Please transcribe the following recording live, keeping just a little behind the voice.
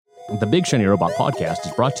The Big Shiny Robot Podcast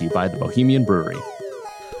is brought to you by the Bohemian Brewery.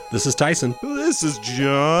 This is Tyson. This is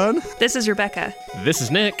John. This is Rebecca. This is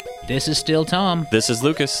Nick. This is still Tom. This is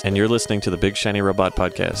Lucas, and you're listening to the Big Shiny Robot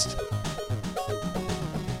Podcast.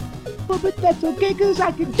 Well, but that's okay, cause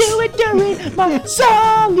I can do it during my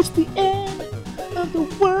song. It's the end of the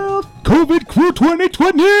world. COVID Crew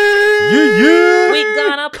 2020! Yeah! We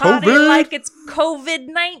gonna party COVID. like it's COVID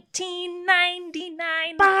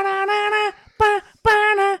 1999.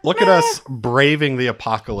 Look at us braving the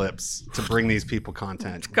apocalypse to bring these people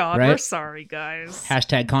content. God, Right? we're sorry, guys.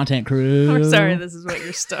 Hashtag content crew. We're sorry this is what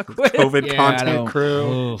you're stuck with. COVID Yeah, I content don't-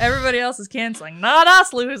 crew. Ugh. Everybody else is canceling. Not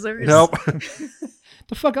us, losers. Nope.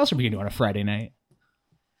 The fuck else are we gonna do on a Friday night?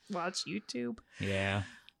 Watch YouTube. Yeah.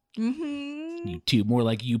 Mm-hmm. YouTube, more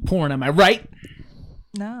like you porn, am I right?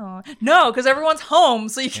 No, because everyone's home,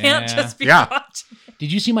 so you can't Yeah. just be Yeah. watching.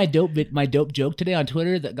 Did you see my dope joke today on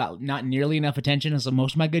Twitter that got not nearly enough attention as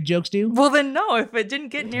most of my good jokes do? Well, then no, if it didn't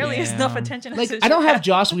get nearly Yeah. enough attention Like, as it I don't should have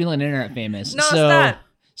Joss Whedon internet famous. No, it's so, not.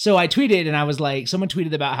 So I tweeted and I was like, someone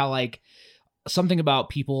tweeted about how like something about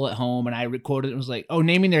people at home, and I quoted it and was like, oh,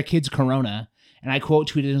 naming their kids Corona. And I quote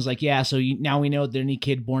tweeted and was like, yeah, so now we know that any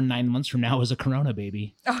kid born 9 months from now is a Corona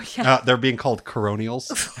baby. Oh yeah, They're being called coronials.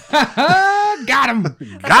 Got him. that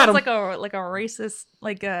Got sounds 'em. like a racist,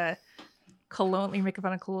 like a you're making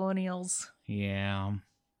fun of colonials. Yeah.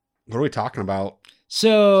 What are we talking about?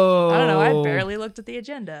 So I don't know. I barely looked at the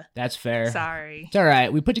agenda. That's fair. Sorry. It's all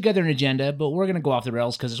right. We put together an agenda, but we're gonna go off the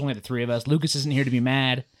rails because there's only the three of us. Lucas isn't here to be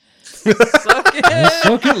mad. Suck it.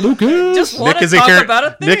 Suck it, Lucas. Just want to isn't talk here. about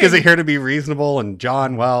a thing. Nick isn't here to be reasonable, and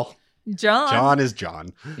John, well, John. John is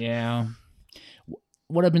John. Yeah.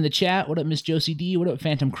 What up in the chat? What up, Miss Josie D? What up,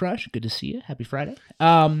 Phantom Crush? Good to see you. Happy Friday.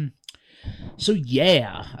 So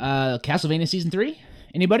yeah, Castlevania season 3.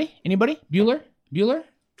 Anybody? Bueller?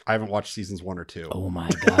 I haven't watched seasons 1 or 2. Oh my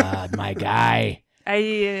god, my guy.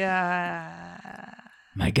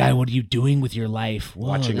 My guy, what are you doing with your life? Whoa,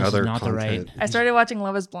 Watching this is other not the content. I started watching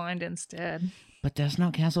Love is Blind instead. But that's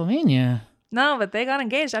not Castlevania. No, but they got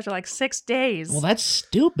engaged after like 6 days. Well, that's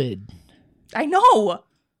stupid. I know.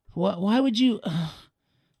 Why would you?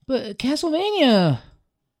 But Castlevania.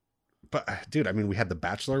 But, dude, I mean, we had The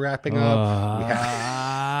Bachelor wrapping up. We had,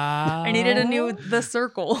 I needed a new The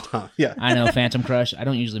Circle. yeah. I know, Phantom Crush. I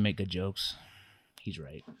don't usually make good jokes. He's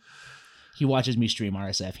right. He watches me stream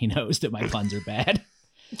RSF. He knows that my puns are bad.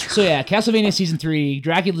 So yeah, Castlevania season 3.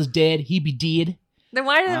 Dracula's dead. He be dead. Then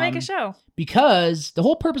why did they make a show? Because the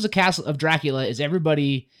whole purpose of Dracula is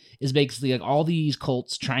everybody is basically like all these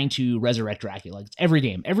cults trying to resurrect Dracula. Like, it's every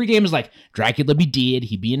game. Every game is like Dracula be dead.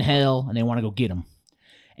 He be in hell, and they want to go get him.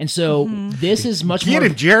 And so this is much more. Get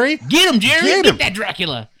him, Jerry. Get him, Jerry. Get Get him. that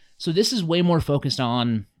Dracula. So this is way more focused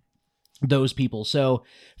on those people. So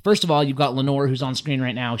first of all, you've got Lenore, who's on screen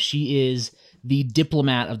right now. She is the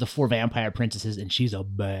diplomat of the 4 vampire princesses, and she's a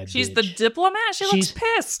bad She's bitch. the diplomat? She looks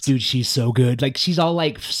pissed. Dude, she's so good. Like, she's all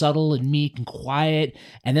like subtle and meek and quiet,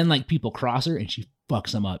 and then like people cross her and she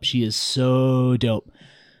fucks them up. She is so dope.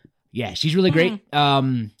 Yeah, she's really great.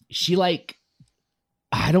 She like,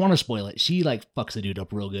 I don't want to spoil it. She like fucks the dude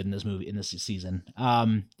up real good in this movie, in this season.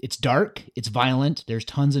 It's dark, it's violent, there's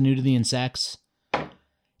tons of nudity and sex.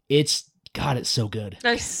 It's so good.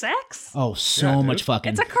 There's sex? Oh, so Yeah, much dude.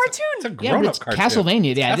 fucking. It's a cartoon. It's a yeah, grown-up but it's cartoon.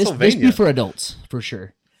 Castlevania. Yeah, this Castlevania. be for adults for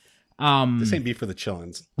sure. This ain't be for the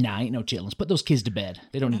chillins. Nah, ain't no chillins. Put those kids to bed.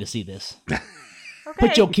 They don't need to see this. Okay.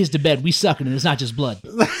 Put your kids to bed. We sucking, and it's not just blood.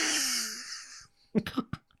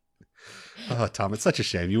 Oh, Tom, it's such a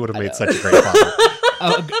shame. You would have made such a great father.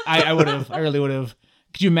 I would have. I really would have.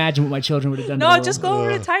 Could you imagine what my children would have done? to the No, world? just go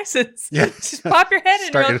over to Tyson's. Yeah. Just pop your head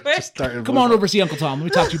in real quick. Come on over, see Uncle Tom. Let me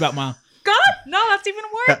talk to you about my. God, no, that's even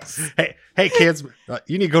worse. Hey, kids,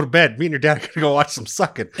 you need to go to bed. Me and your dad are going to go watch some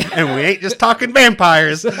sucking. And we ain't just talking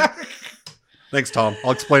vampires. Thanks, Tom.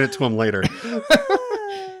 I'll explain it to him later.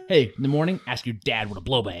 Hey, in the morning, ask your dad what a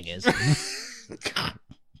blowbang is.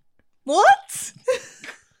 What?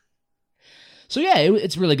 So yeah,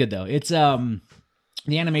 it's really good though. It's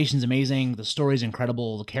the animation's amazing, the story's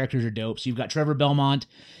incredible, the characters are dope. So you've got Trevor Belmont.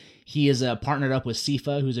 He is partnered up with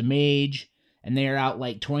Sifa, who's a mage, and they are out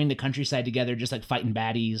like touring the countryside together, just like fighting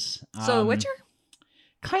baddies. So The Witcher?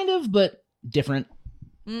 Kind of, but different.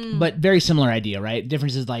 But very similar idea, right?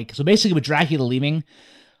 Difference is like, so basically with Dracula leaving,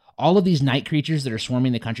 all of these night creatures that are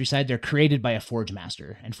swarming the countryside, they're created by a Forge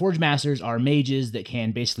Master. And Forge Masters are mages that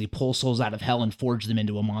can basically pull souls out of hell and forge them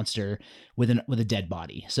into a monster with a dead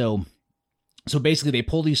body. So basically they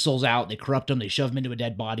pull these souls out, they corrupt them, they shove them into a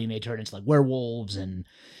dead body, and they turn into like werewolves and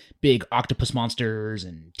big octopus monsters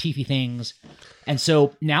and teethy things. And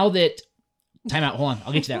so now that time out. Hold on.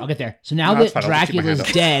 I'll get you there. I'll get there. So now No, that's that fine. I'll just keep my Dracula's hand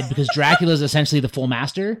up. dead, because Dracula is essentially the full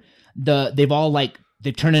master, they've all like,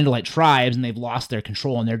 they've turned into like tribes and they've lost their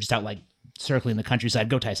control and they're just out like circling the countryside.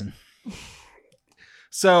 Go, Tyson.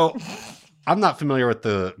 So I'm not familiar with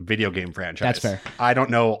the video game franchise. That's fair. I don't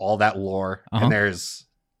know all that lore, Uh-huh. and there's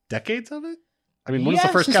decades of it. I mean, when was Yeah,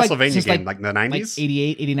 the first since, like- Castlevania since, game? like- Like the 90s? Like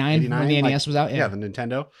 88, 89, when the NES was out. Yeah, the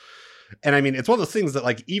Nintendo. And I mean, it's one of those things that,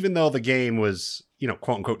 like, even though the game was, you know,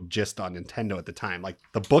 quote unquote, just on Nintendo at the time, like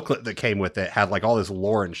the booklet that came with it had like all this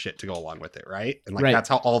lore and shit to go along with it, right? And like Right. that's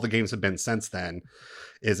how all the games have been since then.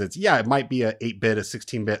 It might be a 8-bit, a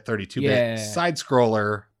 16-bit, 32-bit Yeah. side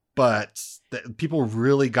scroller, but people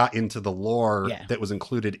really got into the lore Yeah. that was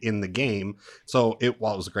included in the game. So it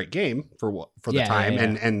was a great game for the Yeah, time,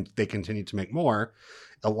 yeah, yeah. and they continued to make more.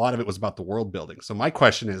 A lot of it was about the world building. So my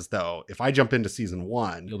question is, though, if I jump into season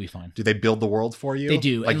 1, You'll be fine. do they build the world for you? They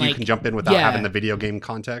do, Like and, you like, can jump in without yeah. having the video game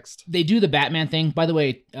context. They do the Batman thing. By the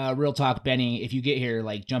way, real talk, Benny, if you get here,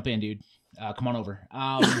 like jump in, dude. Come on over.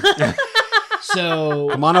 So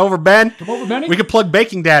Come on over, Ben. come over, Benny. We can plug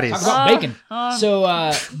Baking Daddies. Talk about bacon. um, So,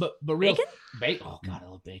 but real Bacon? Oh god, I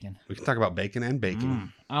love bacon. We can talk about bacon and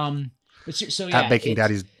bacon. But so yeah, At Baking it's-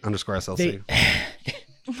 Daddies _SLC.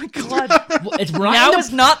 Oh my god. well, it's we're not Now in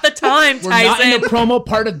is not the time, we're not in Tyson. the promo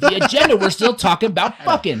part of the agenda. We're still talking about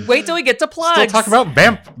fucking. Wait till we get to plugs. Still talk about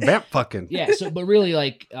vamp fucking. Yeah, so but really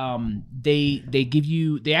like they give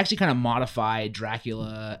you, they actually kind of modify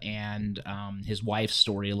Dracula and his wife's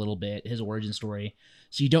story a little bit, his origin story.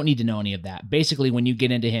 So you don't need to know any of that. Basically, when you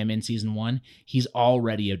get into him in season 1, he's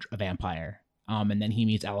already a vampire. And then he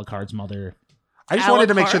meets Alucard's mother. I just wanted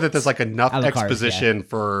to make sure Alucard? that there's like enough Alucard, exposition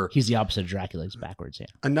for He's the opposite of Dracula. He's backwards, yeah.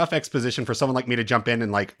 enough exposition for someone like me to jump in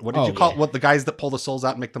and like, what did Oh, you call yeah. what the guys that pull the souls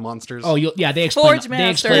out and make the monsters? Oh, they explain. Forge They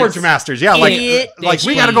Masters. explain. Forge Masters, yeah, like Idiot. we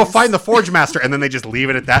got to go Explains. find the Forge Master, and then they just leave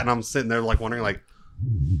it at that, and I'm sitting there like wondering, like,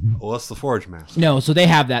 what's the Forge Master? No, so they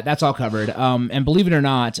have that. That's all covered. And believe it or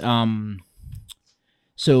not,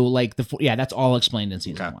 so like that's all explained in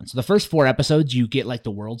season Okay. 1. So the first 4 episodes, you get like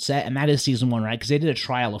the world set, and that is season 1, right? Because they did a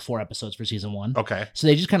trial of 4 episodes for season 1. Okay, So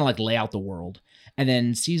they just kind of like lay out the world, and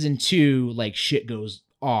then season 2, like shit goes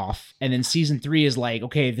off, and then season 3 is like,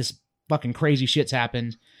 okay, this fucking crazy shit's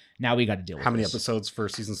happened. Now we got to deal with how many this. episodes for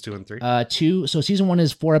seasons 2 and 3? 2. So season 1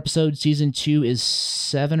 is 4 episodes. Season 2 is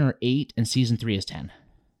 7 or 8, and season 3 is 10.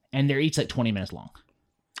 And they're each like 20 minutes long.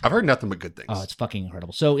 I've heard nothing but good things. Oh, it's fucking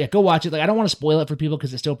incredible. So yeah, go watch it. Like I don't want to spoil it for people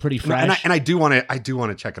because it's still pretty No, fresh. and I do want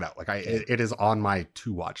to check it out. Like it is on my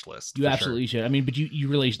to watch list. You for absolutely sure. should. I mean, but you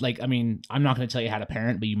really like. I mean, I'm not going to tell you how to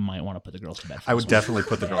parent, but you might want to put the girls to bed. For I this would one. definitely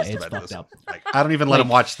put the Yeah, girls to it's bed. fucked with this. up. Like, I don't even let Like- them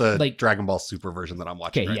watch the like- Dragon Ball Super version that I'm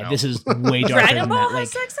watching. Okay, right yeah, now. this is way darker Dragon than Ball that.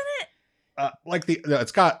 has Like, sex in it? like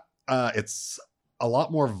it's got it's a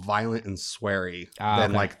lot more violent and sweary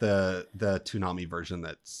than okay. like the Toonami version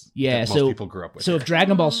that Yeah, most so- people grew up with. so if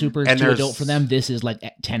Dragon Ball Super is And too there's- adult for them, this is like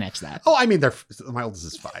 10x that. oh, I mean, my oldest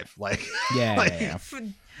is 5. Like, Yeah, like, yeah,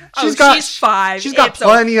 she's got she's 5. she's got It's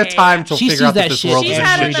plenty of okay. time to She figure sees out that that this shit world She's is a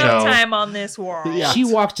had shit enough show. time on this world. Yeah. She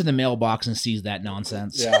walks to the mailbox and sees that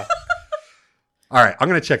nonsense. Yeah. All right, I'm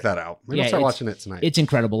gonna check that out. Maybe Yeah, I'll start it's- watching it tonight. It's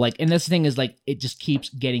incredible. Like, and this thing is like, it just keeps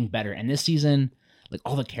getting better. And this season, like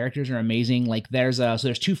all the characters are amazing. Like there's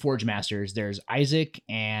 2 Forge Masters. There's Isaac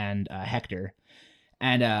and Hector.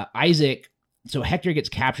 And Isaac, so Hector gets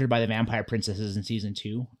captured by the vampire princesses in season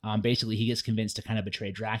 2. Basically he gets convinced to kind of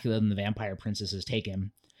betray Dracula, and the vampire princesses take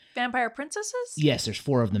him. Vampire princesses? Yes, there's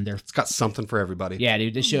 4 of them. They're It's got something for everybody. yeah,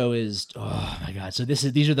 dude. This show is oh my god. So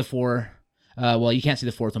these are the 4. Well, you can't see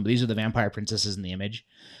the 4th one, but these are the vampire princesses in the image.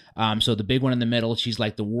 So the big one in the middle, she's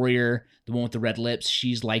like the warrior. The one with the red lips,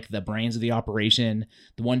 she's like the brains of the operation.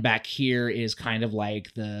 The one back here is kind of like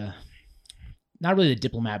not really the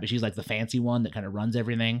diplomat, but she's like the fancy one that kind of runs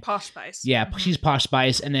everything. Posh Spice. Yeah, she's Posh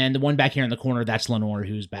Spice. And then the one back here in the corner, that's Lenore,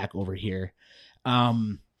 who's back over here.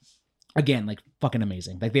 Again, like fucking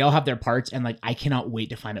amazing. Like they all have their parts, and like I cannot wait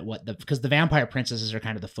to find out because the vampire princesses are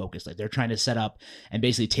kind of the focus. Like they're trying to set up and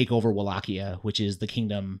basically take over Wallachia, which is the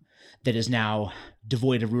kingdom that is now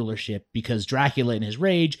devoid of rulership because Dracula in his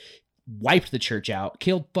rage wiped the church out,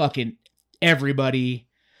 killed fucking everybody.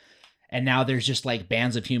 And now there's just like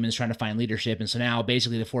bands of humans trying to find leadership. And so now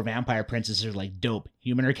basically the 4 vampire princesses are like, dope,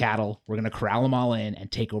 human or cattle. We're going to corral them all in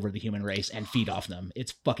and take over the human race and feed off them.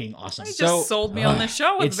 It's fucking awesome. You just sold me on the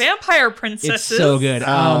show with it's- vampire princesses. It's so good.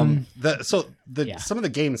 Yeah. yeah. Some of the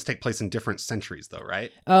games take place in different centuries, though,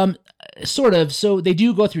 right? Sort of. So they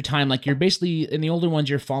do go through time. Like you're basically in the older ones,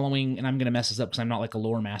 you're following, and I'm going to mess this up because I'm not like a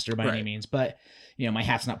lore master by any Right. means, but you know, my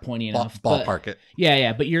hat's not pointy enough. Ballpark it.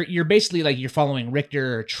 Yeah. But you're basically like, you're following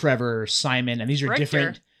Richter, Trevor, Simon, and these are Richter.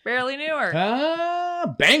 different. Barely knew her.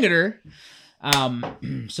 Bang it her.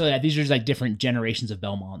 So yeah, these are just like different generations of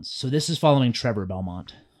Belmonts. So this is following Trevor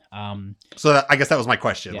Belmont. So I guess that was my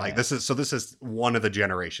question. Yeah. Like this is one of the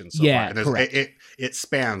generations. So Yeah, far. And there's- correct. It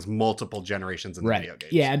spans multiple generations in the video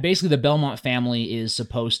games. Yeah, and basically the Belmont family is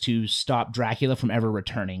supposed to stop Dracula from ever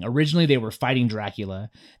returning. Originally they were fighting Dracula.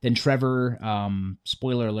 Then Trevor,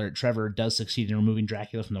 spoiler alert, Trevor does succeed in removing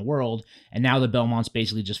Dracula from the world. And now the Belmonts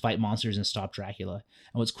basically just fight monsters and stop Dracula.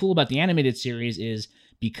 And what's cool about the animated series is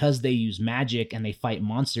because they use magic and they fight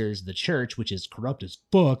monsters, the church, which is corrupt as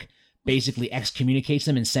fuck, basically excommunicates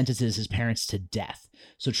them and sentences his parents to death.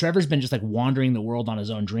 So Trevor's been just like wandering the world on his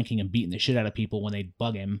own, drinking and beating the shit out of people when they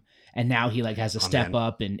bug him. And now he like has to step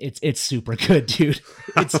up, and it's super good, dude.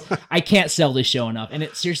 I can't sell this show enough. And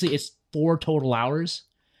it's 4 total hours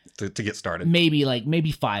to get started. Maybe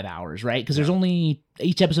 5 hours, right? Because there's only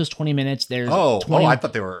each episode's 20 minutes. There's 20, I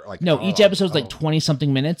thought they were like each episode's like 20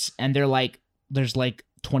 something minutes, and there's like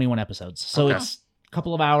 21 episodes. So it's a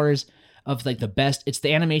couple of hours of like the best. It's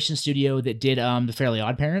the animation studio that did the Fairly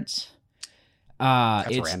Odd Parents.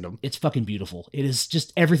 That's random. It's fucking beautiful. It is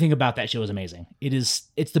just everything about that show is amazing.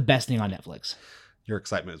 It's the best thing on Netflix. Your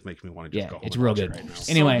excitement is making me want to just go home it's and real watch it good. right now.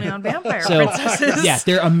 Anyway, Sold me on Vampire so Princesses. yeah,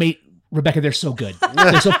 they're amazing. Rebecca, they're so good.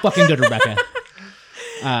 They're so fucking good, Rebecca.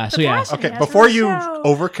 So yeah, Passion Okay, has before no you show.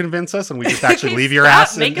 overconvince us and we just actually leave your Stop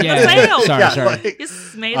ass in. making Yeah. the sale. Sorry. like,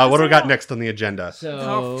 Just made what the do we got sale. next on the agenda?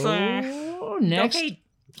 So next, Okay.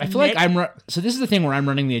 I feel like so this is the thing where I'm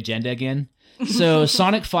running the agenda again. So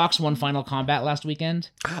Sonic Fox won Final Combat last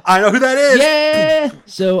weekend. I know who that is. Yeah.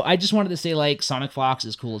 So I just wanted to say like Sonic Fox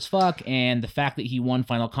is cool as fuck, and the fact that he won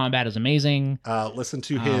Final Combat is amazing. Listen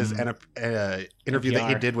to his interview that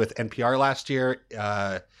he NPR. did with NPR last year.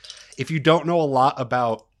 If you don't know a lot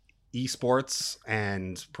about esports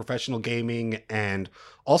and professional gaming, and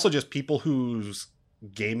also just people whose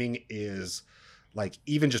gaming is like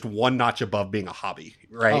even just one notch above being a hobby,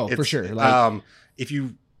 right? Oh, for sure. Like, if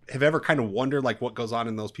you have ever kind of wondered like what goes on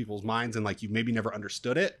in those people's minds and like you maybe never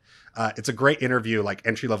understood it, it's a great interview, like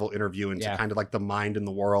entry level interview into kind of like the mind and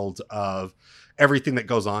the world of everything that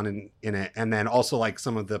goes on in it, and then also like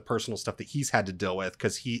some of the personal stuff that he's had to deal with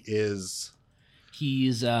because he's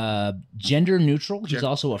gender neutral. He's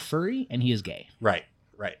also a furry, and he is gay. right,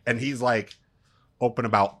 and he's like open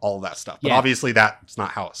about all that stuff, but Yeah. obviously that's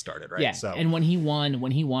not how it started, right? Yeah. So And when he won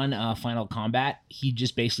Final Combat, he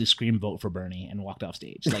just basically screamed "Vote for Bernie" and walked off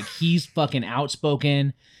stage. Like he's fucking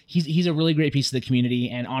outspoken. He's a really great piece of the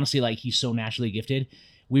community, and honestly, like he's so naturally gifted.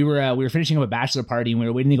 We were finishing up a bachelor party, and we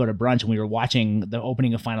were waiting to go to brunch, and we were watching the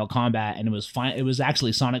opening of Final Combat, and it was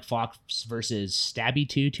actually Sonic Fox versus Stabby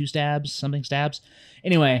 2 stabs.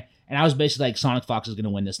 Anyway, and I was basically like, Sonic Fox is going to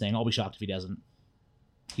win this thing. I'll be shocked if he doesn't.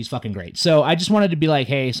 He's fucking great. So I just wanted to be like,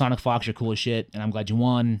 hey, Sonic Fox, you're cool as shit, and I'm glad you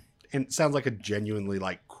won. and it sounds like a genuinely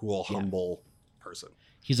like cool, humble person.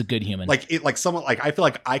 He's a good human. Like someone like I feel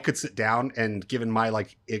like I could sit down and, given my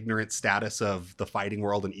like ignorant status of the fighting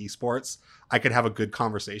world and esports, I could have a good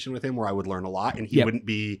conversation with him where I would learn a lot, and he Yep. wouldn't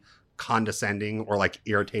be condescending or like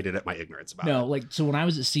irritated at my ignorance about it. No, like, so when I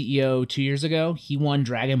was at CEO 2 years ago, he won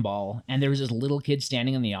Dragon Ball, and there was this little kid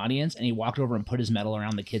standing in the audience, and he walked over and put his medal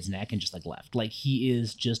around the kid's neck and just like left. Like, he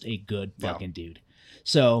is just a good fucking dude.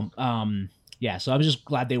 So, yeah, so I was just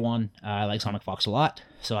glad they won. I like Sonic Fox a lot,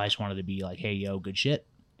 so I just wanted to be like, hey, yo, good shit.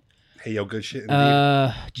 Hey, yo, good shit.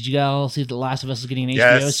 Indeed. Did you guys see The Last of Us is getting an HBO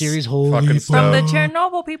Yes, series? Holy fucking fuck. From the So-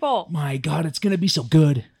 Chernobyl people. My God, it's gonna be so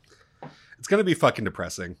good. It's gonna be fucking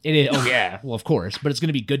depressing. It is. Oh yeah, well of course, but it's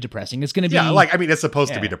gonna be good depressing. It's gonna be Yeah, like I mean, it's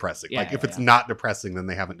supposed to be Yeah. depressing. Yeah, Like if yeah, it's yeah. not depressing, then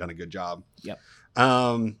they haven't done a good job. Yep.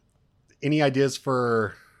 Any ideas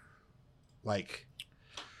for like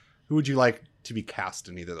who would you like to be cast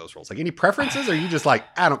in either of those roles? Like any preferences, or are you just like,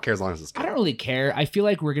 I don't care as long as it's good? I don't really care. I feel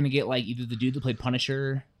like we're gonna get like either the dude that played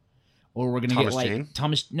Punisher, or we're gonna Thomas get like Jane?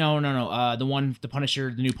 Thomas. No, the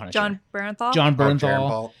Punisher, the new Punisher, John Barenthal. John Oh,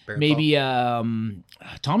 Bernthal. Barenthal. Maybe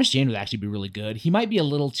Thomas Jane would actually be really good. He might be a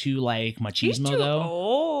little too like He's machismo too though.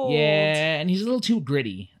 old. Yeah, and he's a little too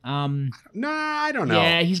gritty. Nah, I don't know.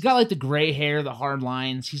 Yeah, he's got like the gray hair, the hard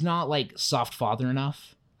lines. He's not like soft father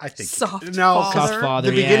enough. I think Soft no, 'cause father. Soft father.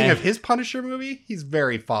 the beginning yeah. of his Punisher movie, he's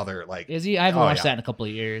very father like. Is he? I haven't Oh, watched yeah. that in a couple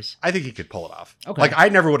of years. I think he could pull it off. Okay. Like I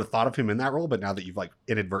never would have thought of him in that role, but now that you've like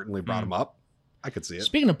inadvertently brought him up, I could see it.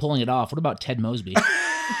 Speaking of pulling it off, what about Ted Mosby?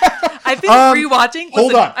 I've been rewatching.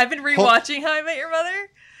 hold on. I've been rewatching How I Met Your Mother.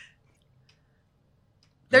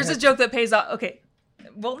 There's a joke that pays off. Okay.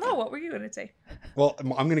 Well, no. What were you going to say? Well, I'm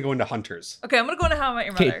going to go into Hunters, Okay, I'm going to go into How I Met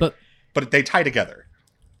Your Mother. Okay, but but they tie together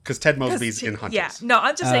because Ted Mosby's in Hunters. Yeah, no,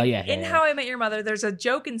 I'm just saying. yeah, in yeah. How I Met Your Mother, there's a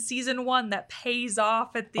joke in season 1 that pays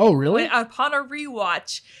off at the Oh, really? upon a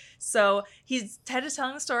rewatch. So Ted is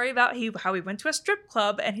telling the story about how he went to a strip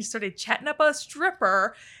club and he started chatting up a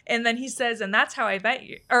stripper, and then he says, and that's how I met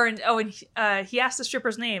you. He asked the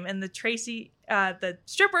stripper's name, and the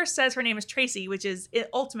stripper says her name is Tracy, which is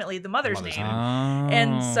ultimately the mother's name.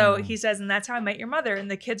 And so he says, and that's how I met your mother. And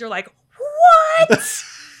the kids are like, what?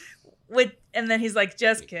 And then he's like,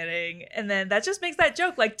 just kidding. And then that just makes that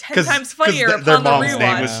joke like 10 times funnier upon their the mom's rewatch.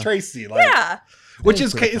 name was Tracy. Which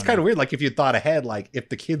is it's kind of weird. Like if you thought ahead, like if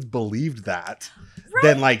the kids believed that,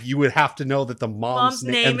 then like you would have to know that the mom's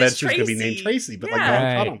name eventually is going to be named Tracy. But like,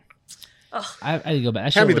 I don't. I need to go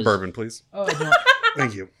back. Hand me the bourbon, please. Oh,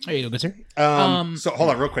 thank you. There you go, good sir. So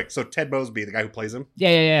hold on real quick. So Ted Mosby, the guy who plays him.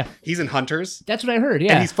 Yeah. He's in Hunters. That's what I heard.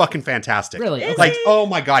 Yeah. And he's fucking fantastic. Really? Okay. Like, oh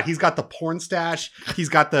my God. He's got the porn stash. He's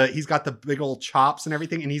got the big old chops and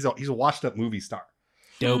everything. And he's a washed up movie star.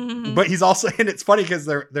 Dope. But he's also, and it's funny because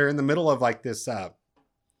they're in the middle of like this,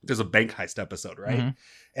 there's a bank heist episode, right? Mm-hmm.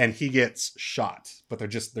 And he gets shot, but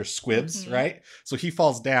they're squibs, right? So he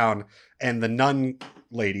falls down, and the nun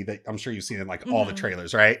lady that I'm sure you've seen in like all the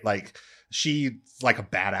trailers, right? Like she's like a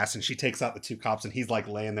badass, and she takes out the two cops, and he's like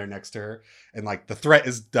laying there next to her, and like the threat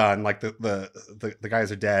is done, like the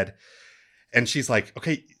guys are dead, and she's like,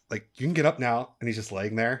 okay, like you can get up now, and he's just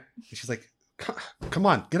laying there, and she's like, come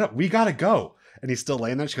on, get up, we gotta go, and he's still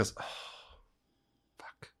laying there. She goes, oh,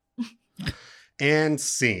 fuck. And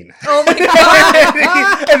scene. Oh my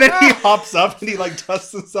God. and then he hops up and he like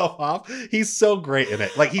dusts himself off. He's so great in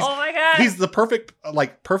it. Like he's the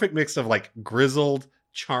perfect mix of like grizzled,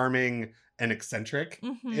 charming, and eccentric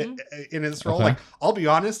in his role. Okay. Like I'll be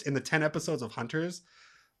honest, in the 10 episodes of Hunters,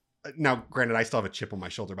 now granted I still have a chip on my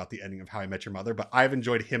shoulder about the ending of How I Met Your Mother, but I've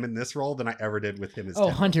enjoyed him in this role than I ever did with him as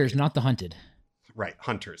Hunters, not The Hunted. Right,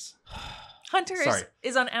 Hunters. Hunters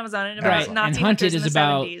is on Amazon and about Nazi and Hunted is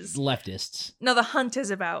about 70s. Leftists. No, The Hunt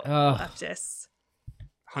is about leftists.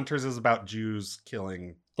 Hunters is about Jews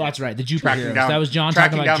killing. That's right, the Jew heroes. That was John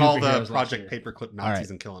tracking talking about down all the Project Paperclip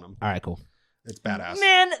Nazis and killing them. All right, cool. It's badass.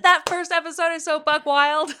 Man, that first episode is so buck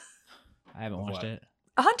wild. I haven't watched it.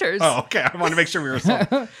 Hunters. Oh, okay. I want to make sure we were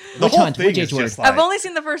the whole thing is just like, I've only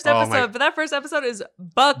seen the first episode, but that first episode is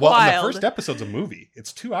buck wild. The first episode's a movie.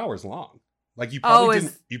 It's 2 hours long. Like you probably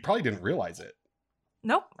didn't realize it.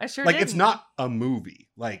 Nope, I sure didn't. It's not a movie.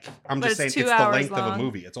 Like I'm just saying, it's the length of a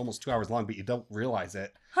movie. It's almost 2 hours long, but you don't realize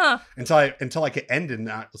it until like it ended.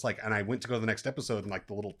 And I was like, and I went to go to the next episode, and like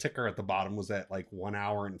the little ticker at the bottom was at like 1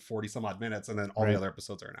 hour and 40 some odd minutes, and then all the other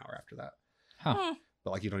episodes are an hour after that.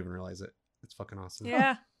 But like you don't even realize it. It's fucking awesome.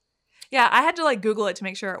 Yeah. Yeah, I had to like Google it to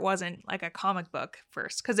make sure it wasn't like a comic book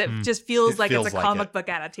first, because it just feels like it's a comic book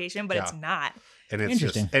adaptation, but it's not. And it's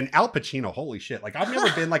just, and Al Pacino, holy shit. Like I've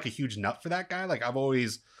never been like a huge nut for that guy. Like I've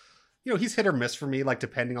always, he's hit or miss for me, like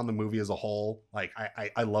depending on the movie as a whole. Like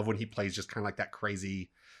I love when he plays just kind of like that crazy,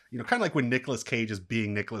 kind of like when Nicolas Cage is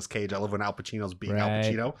being Nicolas Cage. I love when Al Pacino's being Al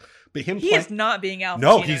Pacino. But he is not being Al Pacino.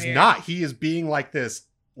 No, he's not. He is being like this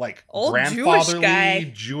like old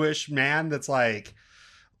grandfatherly Jewish man that's like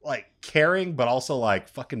caring, but also like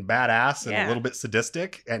fucking badass and a little bit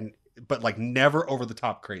sadistic, but like never over the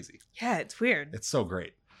top crazy. Yeah, it's weird. It's so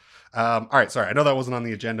great. All right, sorry, I know that wasn't on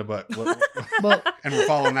the agenda, but and we're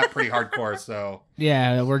following that pretty hardcore. So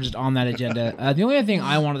yeah, we're just on that agenda. The only other thing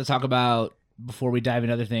I wanted to talk about before we dive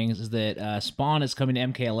into other things is that Spawn is coming to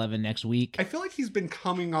MK11 next week. I feel like he's been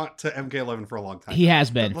coming on to MK11 for a long time. He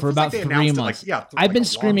has been for about 3 months. I've been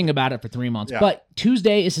screaming about it for 3 months. Yeah. But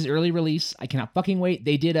Tuesday is his early release. I cannot fucking wait.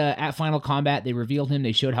 They did at Final Combat. They revealed him.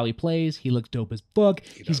 They showed how he plays. He looks dope as fuck.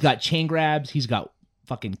 He's got chain grabs. He's got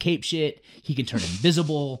fucking cape shit. He can turn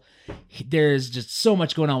invisible. There's just so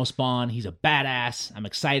much going on with Spawn. He's a badass. I'm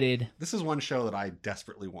excited. This is one show that I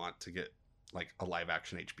desperately want to get like a live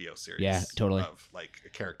action HBO series. Yeah, totally. Of like a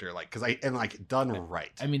character, like done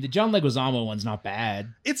right. I mean, the John Leguizamo one's not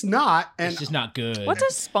bad. It's not, and it's just not good. What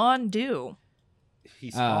does Spawn do?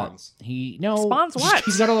 He spawns. Spawns what?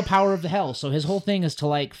 He's got all the power of the hell. So his whole thing is to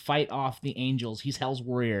like fight off the angels. He's Hell's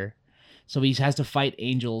warrior. So he has to fight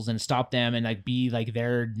angels and stop them and like be like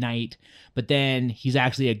their knight. But then he's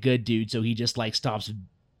actually a good dude, so he just like stops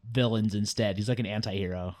villains instead. He's like an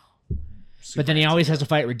anti-hero. But then he always has to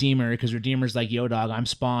fight Redeemer, because Redeemer's like, yo, dog, I'm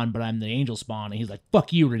Spawn, but I'm the angel Spawn. And he's like,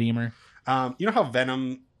 fuck you, Redeemer. You know how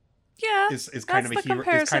Venom is kind of a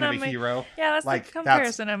hero? Yeah, that's like, the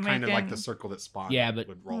comparison I'm making. Kind of like the circle that Spawn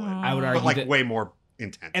would roll in. I would argue but like way more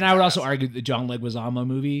intense. And I would also argue the John Leguizamo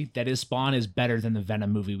movie, that is Spawn, is better than the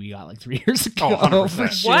Venom movie we got like 3 years ago. Oh, 100%. For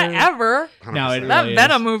sure. Whatever. 100%. No, it really that is.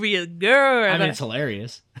 Venom movie is good. I mean, it's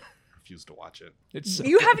hilarious. To watch it. It's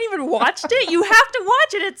you haven't even watched it? You have to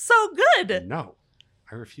watch it. It's so good. No,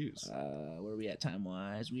 I refuse. Where are we at time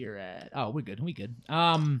wise? We are at. Oh, we're good.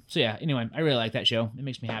 So yeah. Anyway, I really like that show. It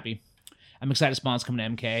makes me happy. I'm excited. Spawn's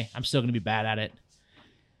coming to MK. I'm still gonna be bad at it.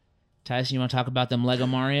 Tyson, you want to talk about them Lego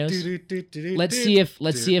Marios? Let's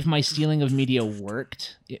see if my stealing of media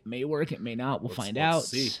worked. It may work. It may not. We'll find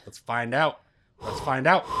out. Let's find out.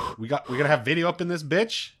 We gotta have video up in this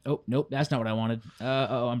bitch. Oh nope, that's not what I wanted.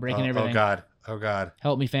 I'm breaking everything. Oh god.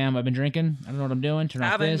 Help me, fam. I've been drinking. I don't know what I'm doing. Turn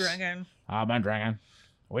off this. I've been drinking.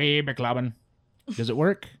 We be clubbing. Does it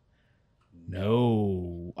work?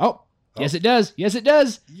 No. Oh, yes it does.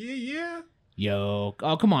 Yeah. Yo.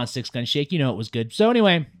 Oh, come on, Six Gun Shake. You know it was good. So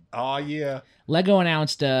anyway. Oh yeah. Lego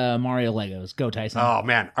announced Mario Legos. Go, Tyson. Oh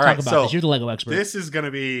man. All right. Talk about this. You're the Lego expert. This is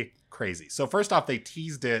gonna be crazy. So first off, they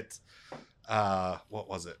teased it. What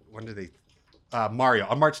was it? When did they? Mario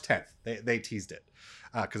on March 10th. They teased it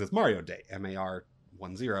because it's Mario Day. MAR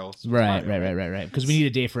 10. So right. Because we need a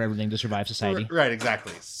day for everything to survive society. Right.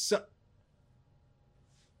 Exactly. So.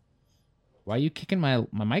 Why are you kicking my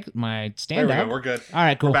stand there we out? go. We're good. All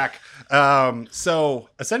right, cool. We're back. So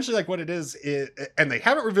essentially, like what it is, and they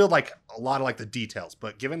haven't revealed like a lot of like the details,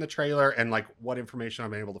 but given the trailer and like what information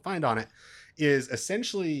I've been able to find on it, is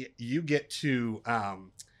essentially you get to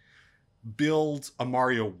build a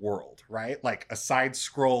Mario world, right? Like a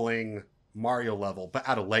side-scrolling Mario level, but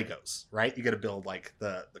out of Legos, right? You got to build like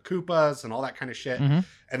the Koopas and all that kind of shit. Mm-hmm.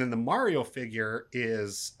 And then the Mario figure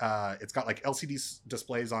is it's got like LCD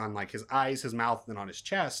displays on like his eyes, his mouth, and then on his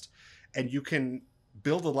chest, and you can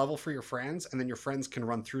build a level for your friends, and then your friends can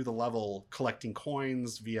run through the level collecting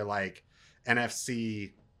coins via like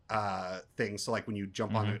NFC things. So like when you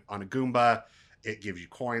jump on a Goomba, it gives you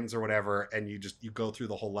coins or whatever, and you go through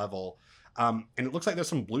the whole level. And it looks like there's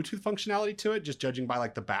some Bluetooth functionality to it, just judging by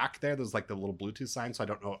like the back there's like the little Bluetooth sign. So I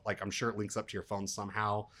don't know, like I'm sure it links up to your phone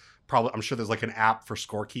somehow. Probably, I'm sure there's like an app for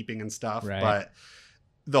scorekeeping and stuff. Right. But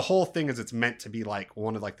the whole thing is it's meant to be like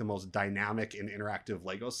one of like the most dynamic and interactive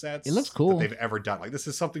Lego sets. It looks cool. That they've ever done. Like this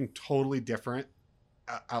is something totally different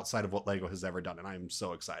outside of what Lego has ever done, and I'm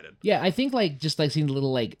so excited. Yeah, I think like just like seeing the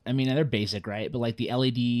little like, I mean they're basic, right? But like the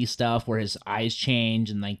LED stuff where his eyes change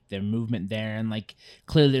and like the movement there, and like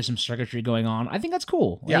clearly there's some circuitry going on. I think that's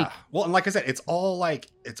cool. Like, yeah. Well, and like I said, it's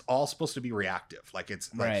all supposed to be reactive. Like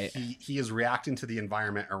it's like right. he is reacting to the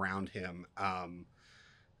environment around him, and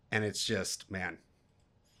it's just man.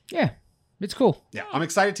 Yeah, it's cool. Yeah, I'm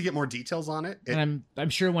excited to get more details on it. And I'm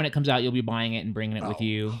sure when it comes out, you'll be buying it and bringing it with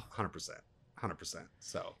you. 100%.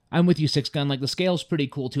 So I'm with you, Six Gun. Like the scale's pretty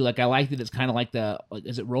cool too. Like I like that it's kind of like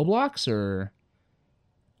is it Roblox or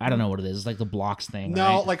I don't know what it is. It's like the blocks thing.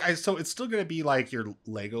 No, right? like so it's still gonna be like your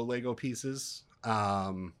Lego pieces.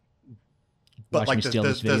 But watch like me steal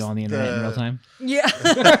this video on the internet in real time. Yeah.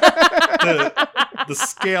 the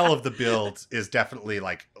scale of the build is definitely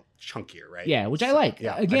like chunkier, right? Yeah, which I like.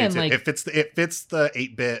 Yeah, Again, like it fits the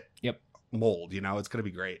 8-bit. Yep. Mold, it's gonna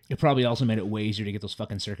be great. It probably also made it way easier to get those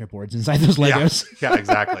fucking circuit boards inside those Legos. Yeah,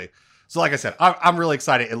 exactly. So like I said, I'm really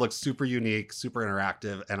excited. It looks super unique, super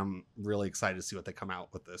interactive, and I'm really excited to see what they come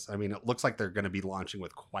out with this. I mean, it looks like they're going to be launching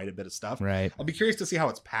with quite a bit of stuff. Right. I'll be curious to see how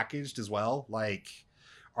it's packaged as well. Like,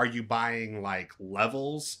 are you buying like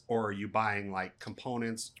levels or are you buying like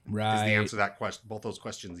components? Right. Is the answer to that question, both those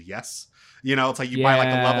questions, yes. It's like you buy like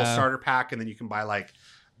a level starter pack, and then you can buy like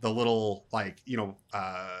the little like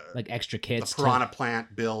like extra kits, the Piranha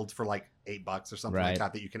Plant build for like $8 or something right.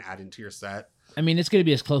 like that you can add into your set. I mean, it's gonna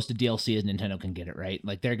be as close to DLC as Nintendo can get it, right?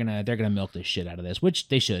 Like they're gonna milk the shit out of this, which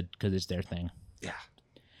they should because it's their thing. Yeah.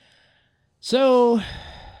 So,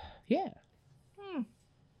 yeah,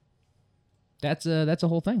 that's a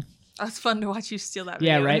whole thing. That's fun to watch you steal that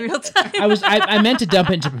video yeah, right? in real time. I meant to dump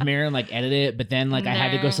it into Premiere and like edit it, but then like I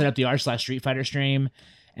had to go set up the r/Street Fighter stream.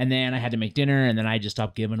 And then I had to make dinner, and then I just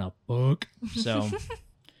stopped giving a fuck. So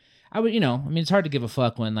I would, I mean, it's hard to give a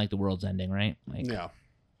fuck when like the world's ending, right? Like, yeah,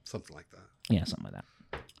 something like that. Yeah, something like that.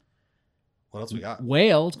 What else we got?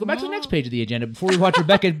 Well, let's go back to the next page of the agenda before we watch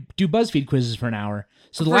Rebecca do BuzzFeed quizzes for an hour.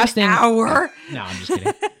 So the last thing. Hour? No, I'm just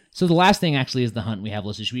kidding. So the last thing actually is the hunt we have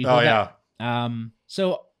listed. Should we? Oh yeah.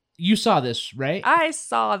 So you saw this, right? I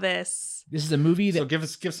saw this. This is a movie that. So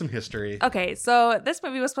give some history. Okay, so this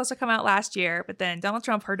movie was supposed to come out last year, but then Donald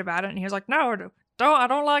Trump heard about it and he was like, "No, I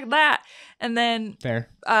don't like that." And then fair.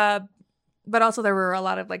 But also there were a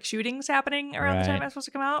lot of like shootings happening around the time Right. it was supposed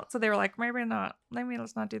to come out, so they were like, "Maybe not. Maybe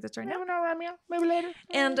let's not do this right now." Maybe later.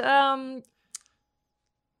 And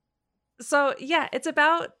so yeah, it's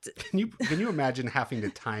about. Can you imagine having to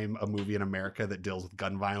time a movie in America that deals with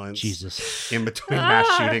gun violence? Jesus. In between mass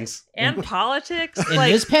shootings And politics In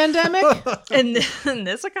like this pandemic. in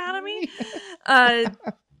this economy.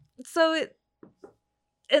 So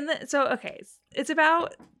it's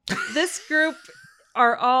about this group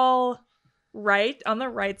are all right on the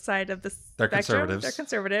right side of the They're spectrum. conservatives. They're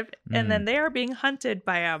conservative, and then they are being hunted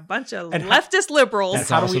by a bunch of And leftist liberals. That's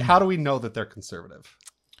How awesome. do we know that they're conservative?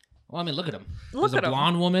 Well, I mean, look at him. Look There's at a 'em.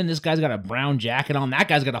 blonde woman. This guy's got a brown jacket on. That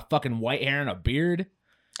guy's got a fucking white hair and a beard.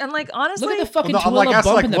 And like honestly, Look at the fucking I'm Tooele asking,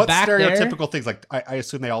 bump like, in the what back there. stereotypical things? Like, I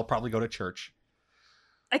assume they all probably go to church.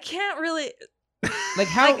 I can't really. Like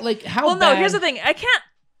how? Like- Like how? Well, no. bad- Here's the thing.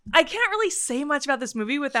 I can't really say much about this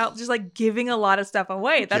movie without just like giving a lot of stuff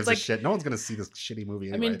away. Who That's gives a like shit. No one's gonna see this shitty movie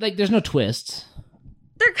anyway. I mean, like, there's no twists.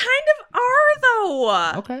 there kind of are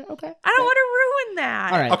though. Okay. Okay. I don't want to ruin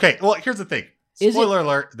that. All right. okay. Well, here's the thing. Is Spoiler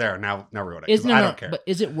alert. There. Now ruin it. 'Cause No, I no, don't care. But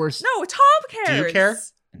is it worse? No, Tom cares. Do you care?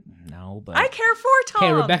 No, but I care for Tom.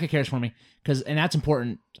 Okay, Rebecca cares for me and that's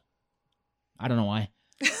important. I don't know why.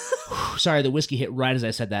 Sorry, the whiskey hit right as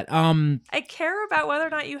I said that. I care about whether or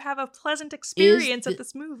not you have a pleasant experience the- at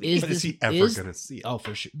this movie. But is he ever gonna see it? Oh,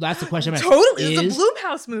 for sure. That's the question. I'm asking. Totally, it's a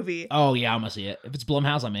Blumhouse movie. Oh yeah, I'm gonna see it. If it's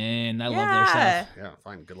Blumhouse, I'm in. I love their Yeah. stuff. Yeah,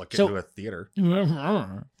 fine. Good luck So- getting to a theater.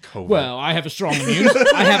 COVID. Well, I have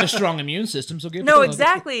a strong immune system, so give No, it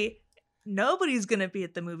exactly. Nobody's gonna be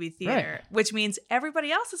at the movie theater, Right. which means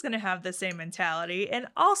everybody else is gonna have the same mentality and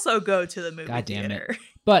also go to the movie God damn theater.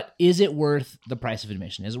 But is it worth the price of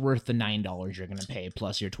admission? Is it worth the $9 you're gonna pay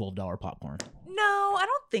plus your $12 popcorn? No, I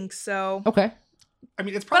don't think so. Okay, I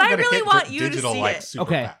mean, it's But I probably gonna really hit want you to digital see like it. super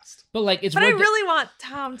Okay. fast. but like it's But I worth really want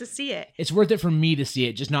Tom to see it. it's worth it for me to see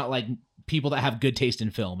it, just not like people that have good taste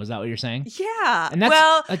in film. Is that what you're saying? Yeah. And that's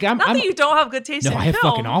well, like not that you don't have good taste no, in I have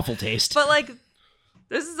film, fucking awful taste. but like,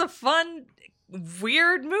 this is a fun,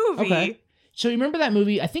 weird movie. Okay. So you remember that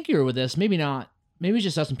movie? I think you were with us. Maybe not. Maybe it's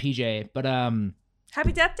just us and PJ. But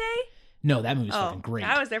Happy Death Day? no, that movie's Oh, fucking great.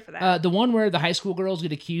 I was there for that. The one where the high school girls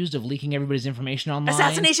get accused of leaking everybody's information online.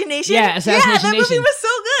 Assassination Nation? Yeah, Assassination Yeah, that movie Nation. was so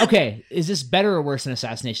good. Okay, is this better or worse than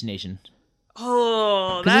Assassination Nation?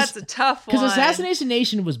 Oh, 'Cause that's it's- a tough one. Because Assassination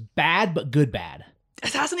Nation was bad, but good bad.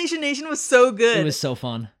 Assassination Nation was so good. It was so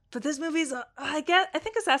fun. But this movie's, I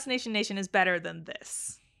think Assassination Nation is better than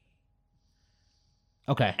this.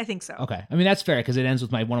 Okay. I think so. Okay. I mean, that's fair because it ends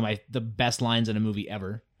with one of the best lines in a movie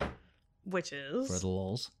ever. Which is? For the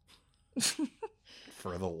lulz.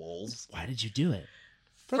 For the lulz. Why did you do it?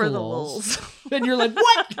 For the lulz. Then you're like,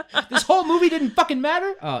 what? This whole movie didn't fucking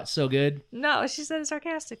matter? Oh, it's so good. No, she said it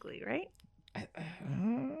sarcastically, right?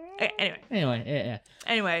 Okay, Anyway, yeah.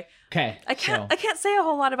 Anyway, Okay. I can't say a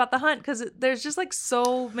whole lot about The Hunt because there's just like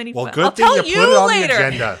so many. Well, fun- good I'll thing tell you put it on later. the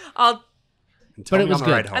agenda. And tell But it me was on the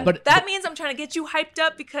good. ride home. And But- that means I'm trying to get you hyped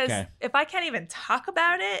up because Okay. if I can't even talk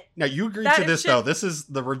about it, Now you agreed That to this shit- though. This is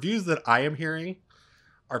the reviews that I am hearing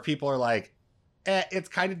are people are like, it's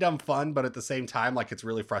kind of dumb fun, but at the same time, like it's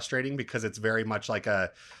really frustrating because it's very much like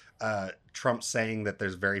a Trump saying that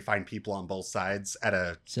there's very fine people on both sides at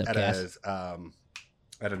a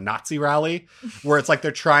Nazi rally, where it's like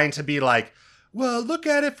they're trying to be like, well, look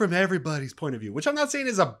at it from everybody's point of view, which I'm not saying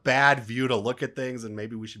is a bad view to look at things, and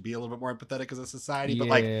maybe we should be a little bit more empathetic as a society. But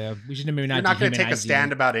like, we should maybe not. you're not going to take a dehumanize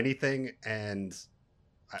stand you. about anything, and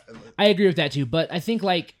I agree with that too, but I think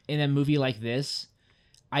like in a movie like this,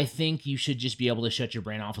 I think you should just be able to shut your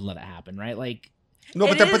brain off and let it happen, right? Like, no,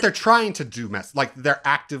 It but is- they're trying to do like they're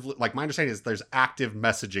actively, like my understanding is there's active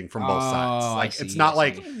messaging from both sides. Oh, I Like see, it's not I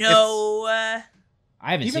like see. no.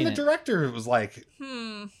 I haven't even seen the it. director was like,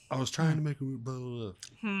 Hmm. I was trying to make a blah, blah, blah.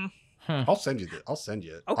 Hmm. Huh. I'll send you that. I'll send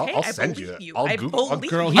you it. Okay, I'll I send believe you you. it. I'll I Google. believe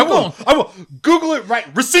Girl, you. I will Google it right.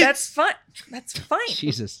 Receipts. That's fun. That's fine.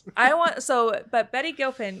 Jesus. I want but Betty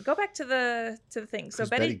Gilpin. Go back to the thing. So Who's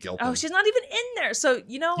Betty Betty Gilpin? Oh, she's not even in there. So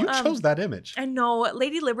you know, You chose that image. I know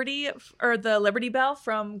Lady Liberty or the Liberty Bell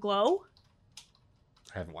from Glow.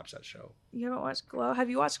 I haven't watched that show. You haven't watched Glow? Have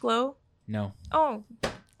you watched Glow? No. Oh,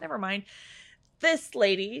 never mind. This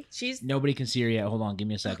lady, she's Nobody can see her yet. Hold on. Give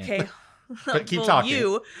me a second. okay. But keep Well, talking.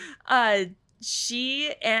 You,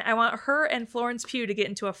 she and I want her and Florence Pugh to get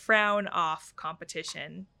into a frown off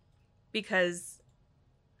competition because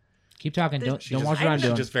Keep talking. Don't She's watch what I'm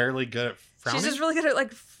doing. just fairly good at frowning. she's just really good at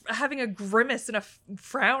like having a grimace and a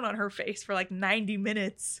frown on her face for like 90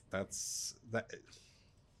 minutes. That's that.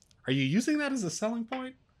 Are you using that as a selling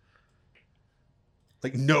point?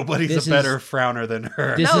 Like nobody's This a better frowner than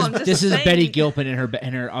her. This No, I'm is just this is saying- Betty Gilpin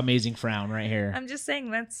and her amazing frown right here. I'm just saying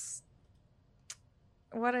that's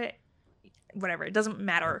whatever. It doesn't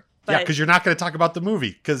matter. Yeah, But because you're not going to talk about the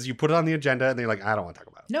movie because you put it on the agenda and they're like, I don't want to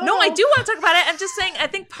talk about it. no, I do want to talk about it. I'm just saying I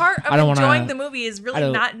think part I of don't wanna- enjoying the movie is I really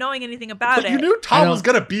don't- not knowing anything about But it. you knew I Tom don't- was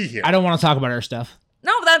going to be here. I don't want to talk about her stuff.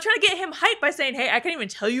 No, but I'm trying to get him hyped by saying, hey, I can't even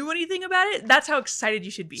tell you anything about it. That's how excited you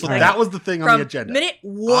should be. So that was the thing on the agenda. Minute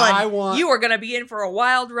one, you are going to be in for a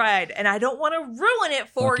wild ride. And I don't want to ruin it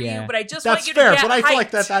for you, but I just want you to get hyped. But I feel like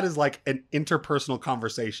that is like an interpersal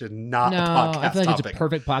conversation, not a podcast topic. I feel like it's a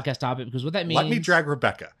perfect podcast topic because what that means... Let me drag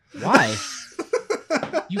Rebecca. Why?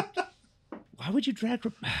 Why would you drag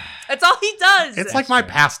Rebecca? That's all he does. It's like my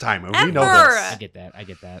pastime. And we know this. I get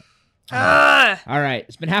that. All right.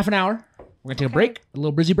 It's been half an hour. We're going to take a break, a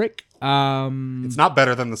little brizzy break. It's not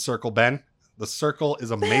better than The Circle, Ben. The Circle is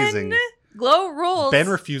amazing. Glow rules. Ben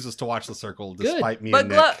refuses to watch The Circle despite me and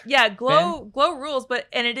Nick. Glow rules,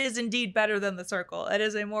 and it is indeed better than The Circle. It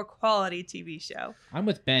is a more quality TV show. I'm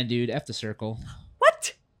with Ben, dude. F The Circle.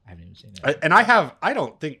 What? I haven't even seen it. And I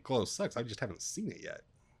don't think Glow sucks. I just haven't seen it yet.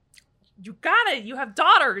 You got it. You have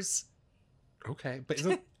daughters. Okay, but is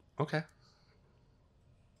it... Okay.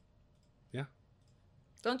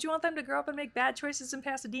 Don't you want them to grow up and make bad choices in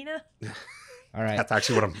Pasadena? All right. That's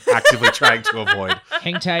actually what I'm actively trying to avoid.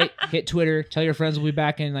 Hang tight. Hit Twitter. Tell your friends we'll be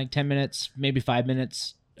back in like 10 minutes, maybe 5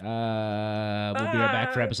 minutes. We'll be right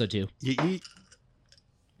back for episode 2. Yeet.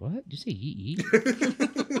 What? Did you say yeet?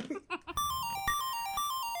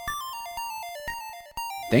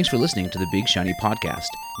 Thanks for listening to the Big Shiny Podcast.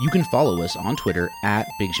 You can follow us on Twitter at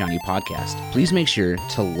Big Shiny Podcast. Please make sure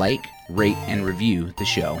to like, rate, and review the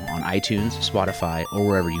show on iTunes, Spotify, or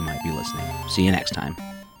wherever you might be listening. See you next time.